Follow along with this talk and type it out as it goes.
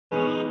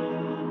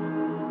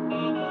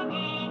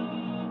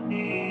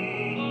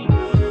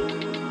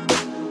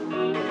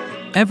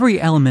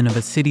Every element of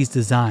a city's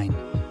design,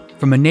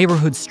 from a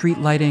neighborhood's street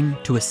lighting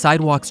to a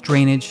sidewalk's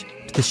drainage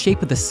to the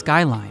shape of the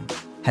skyline,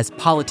 has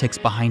politics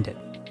behind it.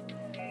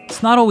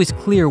 It's not always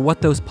clear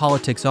what those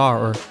politics are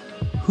or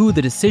who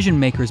the decision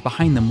makers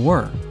behind them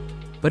were,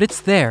 but it's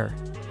there.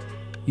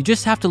 You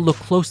just have to look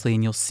closely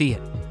and you'll see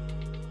it.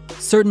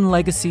 Certain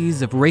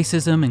legacies of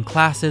racism and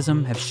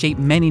classism have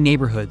shaped many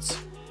neighborhoods,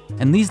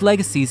 and these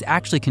legacies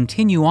actually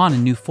continue on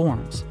in new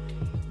forms,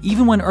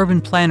 even when urban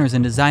planners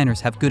and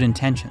designers have good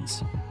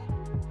intentions.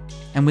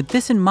 And with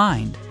this in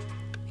mind,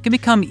 it can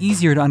become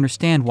easier to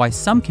understand why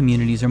some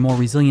communities are more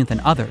resilient than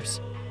others,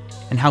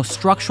 and how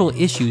structural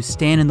issues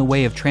stand in the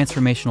way of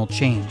transformational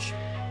change.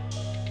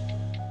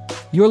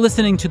 You're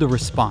listening to The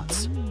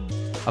Response,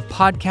 a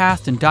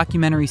podcast and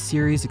documentary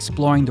series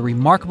exploring the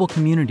remarkable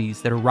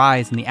communities that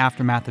arise in the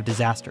aftermath of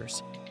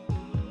disasters.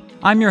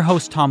 I'm your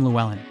host, Tom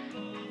Llewellyn,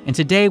 and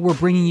today we're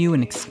bringing you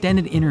an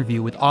extended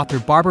interview with author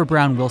Barbara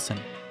Brown Wilson,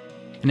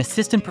 an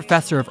assistant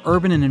professor of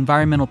urban and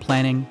environmental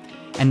planning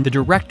and the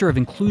director of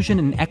inclusion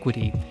and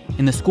equity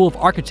in the School of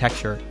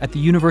Architecture at the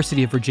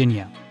University of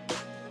Virginia.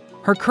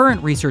 Her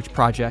current research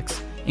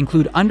projects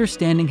include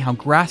understanding how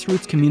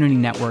grassroots community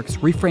networks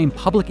reframe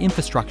public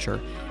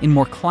infrastructure in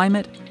more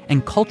climate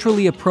and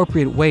culturally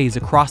appropriate ways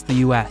across the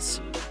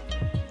U.S.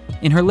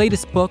 In her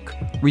latest book,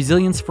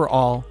 Resilience for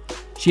All,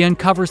 she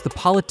uncovers the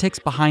politics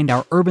behind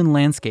our urban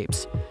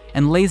landscapes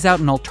and lays out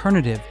an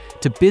alternative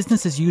to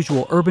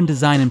business-as-usual urban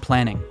design and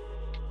planning.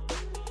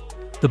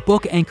 The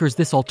book anchors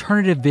this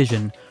alternative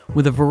vision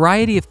with a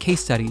variety of case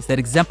studies that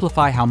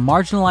exemplify how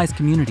marginalized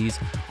communities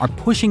are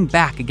pushing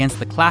back against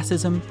the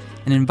classism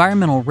and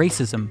environmental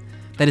racism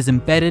that is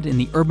embedded in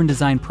the urban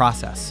design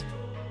process.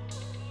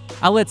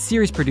 I'll let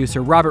series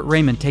producer Robert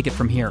Raymond take it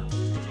from here.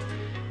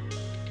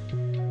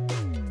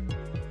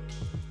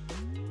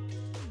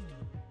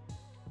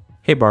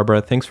 Hey Barbara,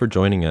 thanks for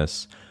joining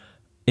us.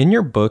 In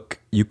your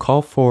book, you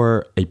call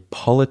for a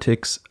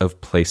politics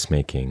of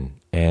placemaking.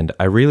 And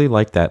I really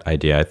like that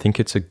idea. I think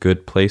it's a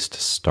good place to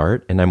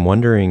start. And I'm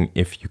wondering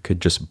if you could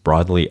just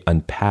broadly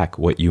unpack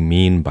what you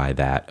mean by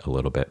that a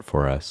little bit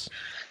for us.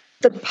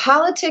 The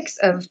politics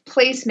of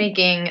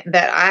placemaking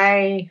that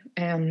I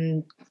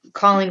am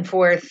calling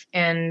forth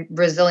in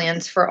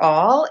Resilience for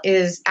All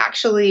is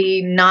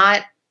actually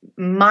not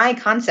my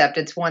concept.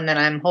 It's one that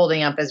I'm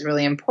holding up as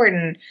really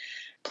important.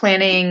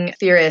 Planning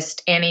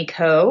theorist Annie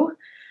Coe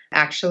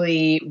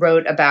actually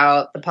wrote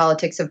about the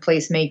politics of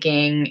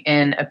placemaking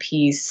in a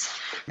piece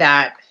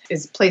that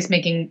is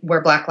Placemaking Where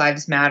Black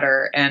Lives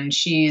Matter. And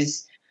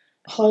she's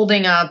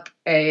holding up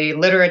a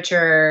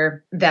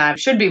literature that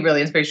should be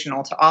really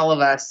inspirational to all of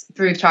us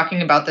through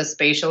talking about the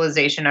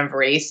spatialization of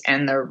race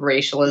and the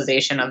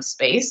racialization of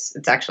space.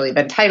 It's actually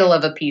the title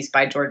of a piece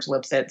by George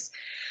Lipsitz.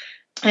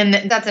 And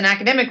that's an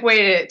academic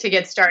way to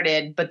get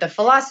started. But the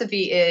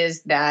philosophy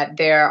is that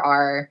there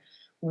are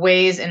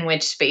ways in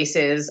which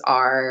spaces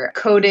are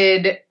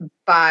coded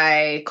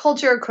by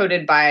culture,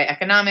 coded by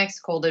economics,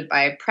 coded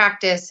by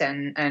practice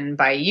and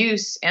by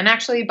use, and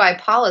actually by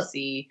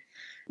policy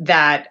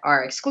that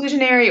are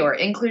exclusionary or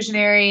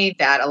inclusionary,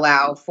 that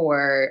allow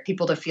for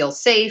people to feel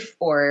safe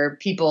or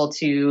people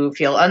to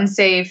feel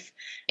unsafe,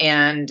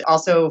 and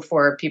also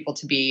for people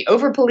to be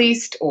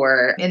over-policed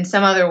or in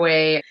some other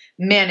way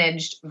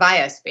managed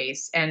via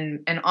space.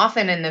 And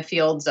often in the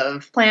fields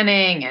of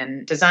planning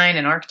and design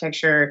and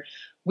architecture,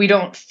 we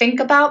don't think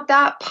about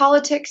that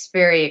politics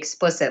very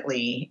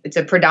explicitly. It's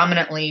a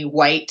predominantly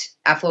white,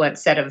 affluent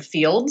set of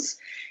fields.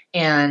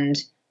 And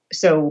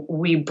so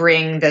we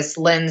bring this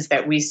lens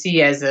that we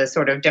see as a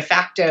sort of de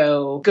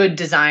facto good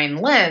design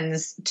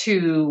lens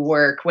to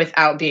work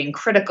without being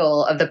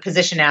critical of the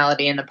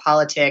positionality and the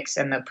politics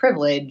and the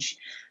privilege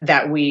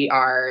that we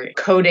are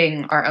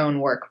coding our own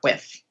work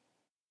with.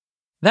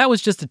 That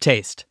was just a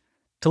taste.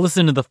 To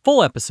listen to the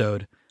full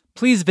episode,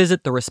 please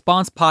visit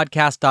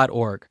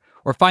theresponsepodcast.org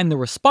or find The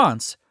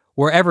Response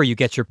wherever you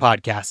get your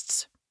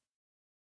podcasts.